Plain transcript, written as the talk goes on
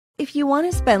If you want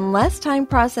to spend less time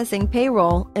processing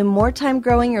payroll and more time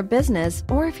growing your business,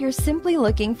 or if you're simply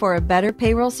looking for a better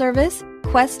payroll service,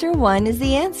 Q.1 is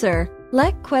the answer.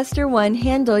 Let Q.1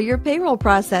 handle your payroll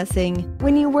processing.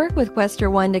 When you work with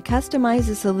Q.1 to customize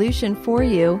a solution for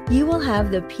you, you will have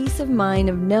the peace of mind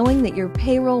of knowing that your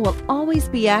payroll will always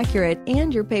be accurate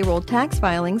and your payroll tax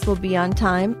filings will be on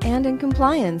time and in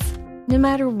compliance. No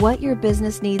matter what your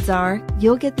business needs are,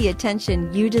 you'll get the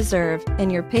attention you deserve, and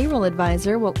your payroll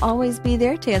advisor will always be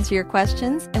there to answer your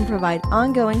questions and provide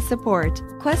ongoing support.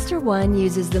 Q.1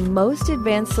 uses the most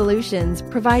advanced solutions,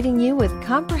 providing you with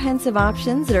comprehensive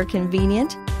options that are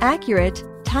convenient, accurate,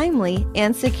 timely,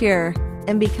 and secure.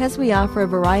 And because we offer a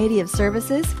variety of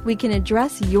services, we can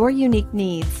address your unique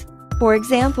needs. For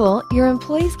example, your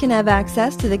employees can have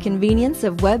access to the convenience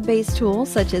of web-based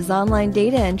tools such as online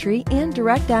data entry and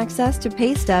direct access to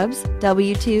pay stubs,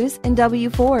 W-2s, and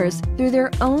W-4s through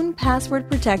their own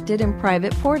password-protected and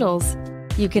private portals.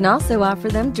 You can also offer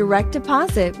them direct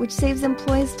deposit, which saves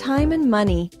employees time and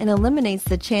money and eliminates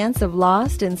the chance of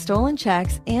lost and stolen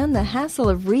checks and the hassle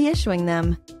of reissuing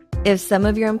them. If some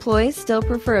of your employees still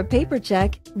prefer a paper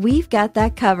check, we've got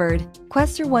that covered.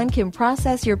 Q.1 can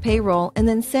process your payroll and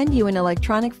then send you an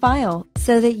electronic file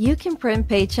so that you can print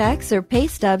paychecks or pay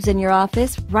stubs in your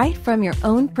office right from your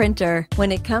own printer.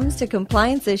 When it comes to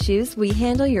compliance issues, we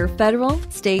handle your federal,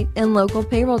 state, and local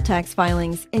payroll tax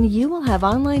filings, and you will have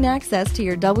online access to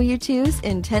your W-2s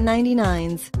and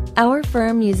 1099s. Our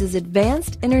firm uses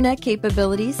advanced internet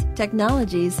capabilities,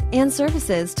 technologies, and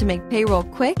services to make payroll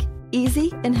quick,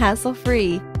 easy, and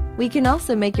hassle-free. We can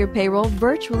also make your payroll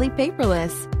virtually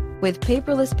paperless. With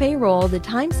paperless payroll, the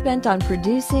time spent on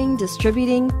producing,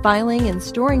 distributing, filing, and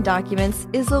storing documents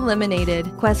is eliminated.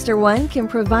 Q.1 can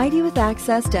provide you with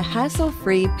access to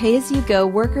hassle-free pay-as-you-go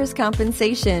workers'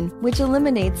 compensation, which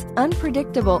eliminates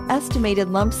unpredictable estimated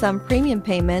lump sum premium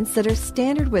payments that are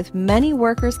standard with many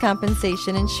workers'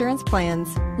 compensation insurance plans.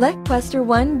 Let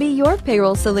Q.1 be your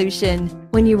payroll solution.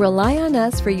 When you rely on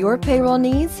us for your payroll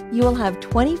needs, you will have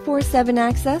 24/7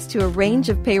 access to a range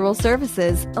of payroll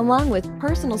services, along with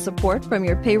personal support from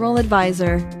your payroll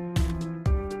advisor.